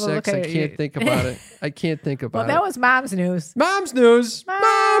sister's gonna be able to sex. look at I can't think about it. I can't think about it. Well, that was mom's news. Mom's news.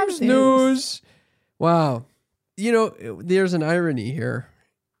 Mom's news. Wow. There's an irony here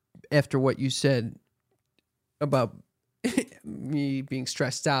after what you said about me being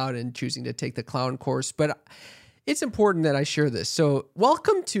stressed out and choosing to take the clown course, but it's important that I share this. So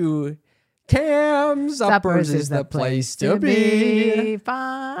welcome to Cam's Uppers is the place to be.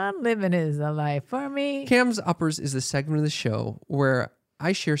 Fun living is the life for me. Cam's Uppers is the segment of the show where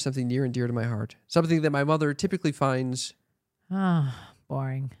I share something near and dear to my heart, something that my mother typically finds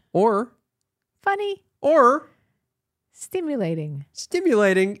boring or funny or stimulating.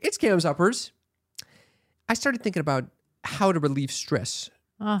 It's Cam's Uppers. I started thinking about how to relieve stress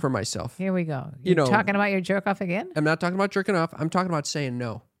for myself. Here we go. You're talking about your jerk off again? I'm not talking about jerking off. I'm talking about saying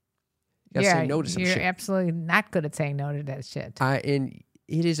no. You gotta say no to some shit. You're absolutely not good at saying no to that shit. And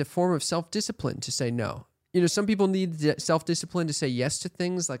it is a form of self-discipline to say no. Some people need self-discipline to say yes to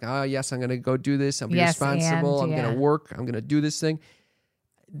things like, yes, I'm going to go do this. I'm going to be responsible. I'm going to work. I'm going to do this thing.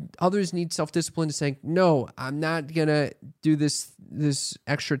 Others need self-discipline to say, no, I'm not going to do this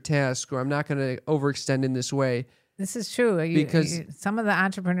extra task, or I'm not going to overextend in this way. This is true. Because some of the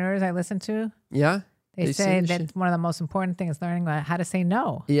entrepreneurs I listen to, they say that one of the most important things is learning how to say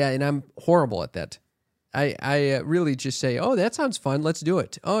no. Yeah, and I'm horrible at that. I really just say, oh, that sounds fun. Let's do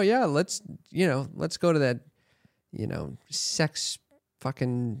it. Oh, yeah, let's go to that, sex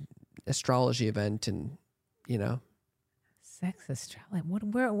fucking astrology event and, Sex astrology?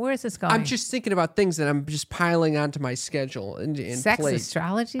 Where is this going? I'm just thinking about things that I'm just piling onto my schedule and sex plate.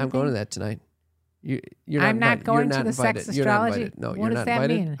 Astrology? I'm going to that tonight. I'm not going to the sex astrology. No, what you're does not that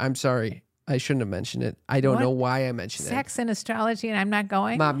invited. mean? I'm sorry. I shouldn't have mentioned it. I don't know why I mentioned it. Sex and astrology, and I'm not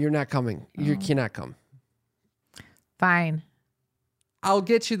going? Mom, you're not coming. You cannot come. Fine. I'll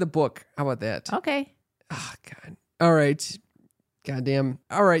get you the book. How about that? Okay. Oh, God. All right. Goddamn.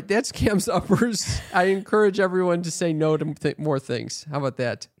 All right. That's Cam's Uppers. I encourage everyone to say no to more things. How about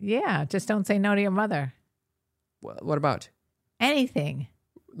that? Yeah. Just don't say no to your mother. What about? Anything.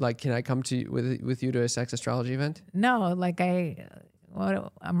 Like, can I come to with you to a sex astrology event? No, like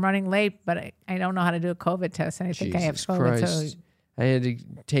I'm running late, but I don't know how to do a COVID test, and I think I have COVID. Christ. I had to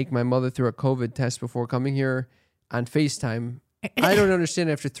take my mother through a COVID test before coming here on FaceTime. I don't understand.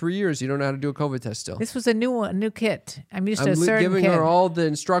 After 3 years, you don't know how to do a COVID test still. This was a new kit. I'm used to a certain giving kit. her all the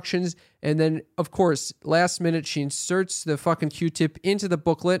instructions, and then, of course, last minute, she inserts the fucking Q-tip into the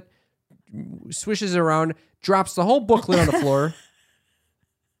booklet, swishes it around, drops the whole booklet on the floor.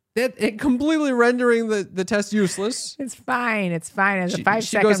 It completely rendering the test useless. It's fine. It's fine. It's a 5-second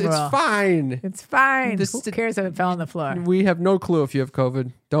She goes, rule. it's fine. It's fine. Who cares if it fell on the floor? We have no clue if you have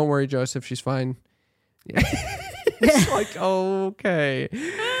COVID. Don't worry, Joseph. She's fine. Yeah. It's like, okay.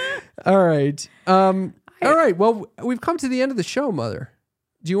 All right. All right. Well, we've come to the end of the show, Mother.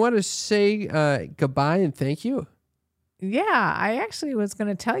 Do you want to say goodbye and thank you? Yeah, I actually was going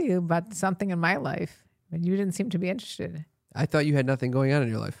to tell you about something in my life, but you didn't seem to be interested. I thought you had nothing going on in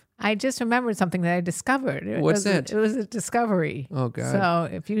your life. I just remembered something that I discovered. What's that? It was a discovery. Oh, God. So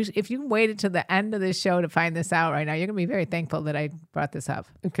if you waited to the end of the show to find this out right now, you're going to be very thankful that I brought this up.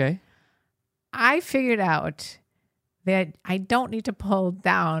 Okay. I figured out that I don't need to pull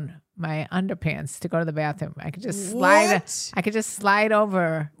down my underpants to go to the bathroom. I could just slide. What? I could just slide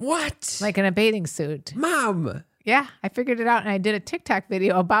over. What? Like in a bathing suit. Mom. Yeah, I figured it out, and I did a TikTok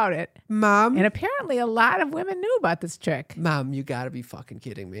video about it. Mom. And apparently a lot of women knew about this trick. Mom, you got to be fucking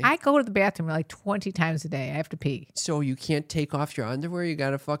kidding me. I go to the bathroom like 20 times a day. I have to pee. So you can't take off your underwear? You got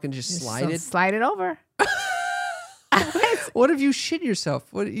to fucking just slide it? Slide it over. What if you shit yourself?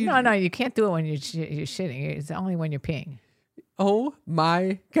 What you? No, you can't do it when you're shitting. It's only when you're peeing. Oh,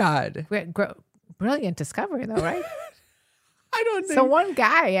 my God. Brilliant discovery, though, right? I don't think So one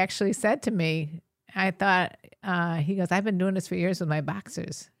guy actually said to me, I thought, he goes, I've been doing this for years with my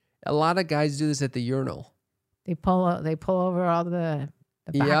boxers. a lot of guys do this at the urinal. They pull over all the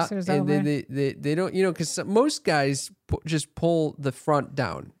boxers and over. they don't, because most guys just pull the front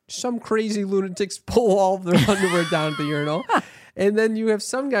down. Some crazy lunatics pull all of their underwear down at the urinal. And then you have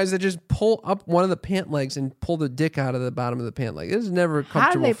some guys that just pull up one of the pant legs and pull the dick out of the bottom of the pant leg. This is never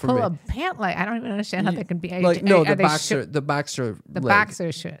comfortable for me. How do they pull a pant leg? I don't even understand how they can be. The boxer The leg.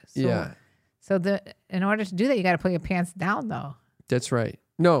 boxer shoes. So, Yeah. So in order to do that, you got to pull your pants down, though. That's right.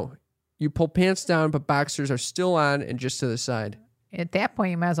 No, you pull pants down, but boxers are still on and just to the side. At that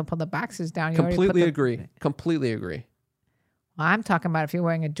point, you might as well pull the boxers down. Completely agree. Well, I'm talking about if you're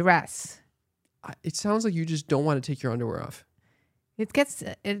wearing a dress. It sounds like you just don't want to take your underwear off. It gets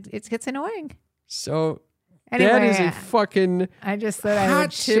annoying. So Anyway, that is a fucking I just thought I hot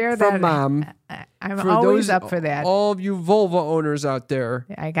would share tip from that. Mom. I'm always up for that. All of you vulva owners out there.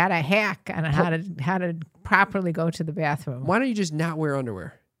 I got a hack on how to properly go to the bathroom. Why don't you just not wear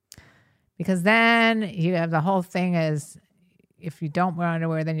underwear? Because then you have the whole thing is if you don't wear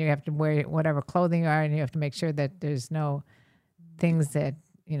underwear, then you have to wear whatever clothing you are, and you have to make sure that there's no things that,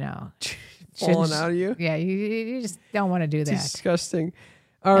 Falling out of you? Yeah, you just don't want to do that. Disgusting.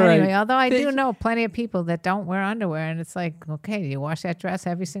 All right. Anyway, although I do know plenty of people that don't wear underwear, and it's like, okay, do you wash that dress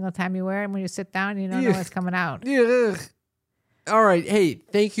every single time you wear it? And when you sit down, you don't know what's coming out. Ugh. All right. Hey,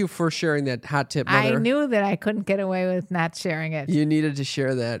 thank you for sharing that hot tip, Mother. I knew that I couldn't get away with not sharing it. You needed to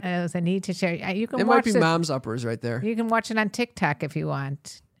share that. And it was a need to share. You can It watch might be it. Mom's uppers right there. You can watch it on TikTok if you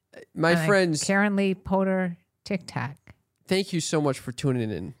want. My friends, Karen Lee Potter TikTok. thank you so much for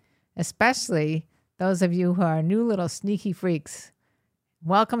tuning in. Especially those of you who are new little sneaky freaks.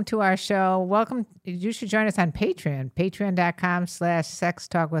 Welcome to our show. Welcome. You should join us on Patreon.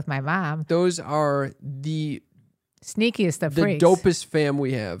 Patreon.com/sextalkwithmymom. Those are the Sneakiest of freaks. dopest fam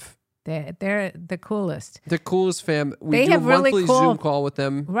we have. They're the coolest. The coolest fam. We They do have a really monthly cool- Zoom call with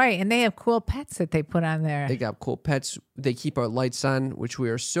them. Right. And they have cool pets that they put on there. They got cool pets. They keep our lights on, which we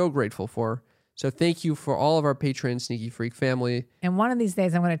are so grateful for. So thank you for all of our Patreon Sneaky Freak family. And one of these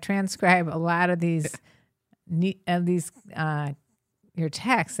days, I'm going to transcribe a lot of these your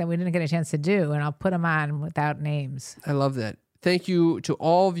texts that we didn't get a chance to do, and I'll put them on without names. I love that. Thank you to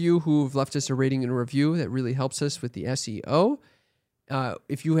all of you who've left us a rating and a review. That really helps us with the SEO.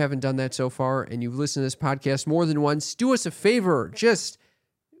 If you haven't done that so far and you've listened to this podcast more than once, do us a favor. Just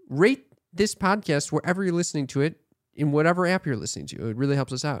rate this podcast wherever you're listening to it, in whatever app you're listening to. It really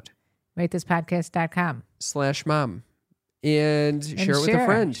helps us out. RateThisPodcast.com. /mom. And share it with a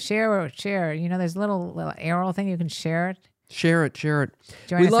friend. Share. There's a little arrow thing you can share it. Share it. Join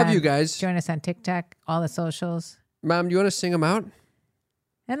We us love on- you guys. Join us on TikTok, all the socials. Mom, do you want to sing them out?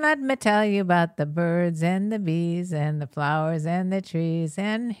 And let me tell you about the birds and the bees and the flowers and the trees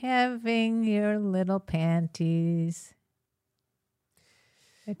and having your little panties.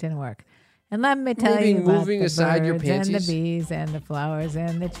 It didn't work. And let me tell you about moving the aside your birds and panties. the bees and the flowers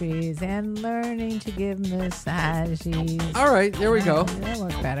and the trees and learning to give massages. All right, there we go. That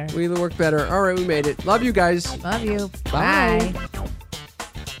worked better. We work better. All right, we made it. Love you guys. Love you. Bye. Bye.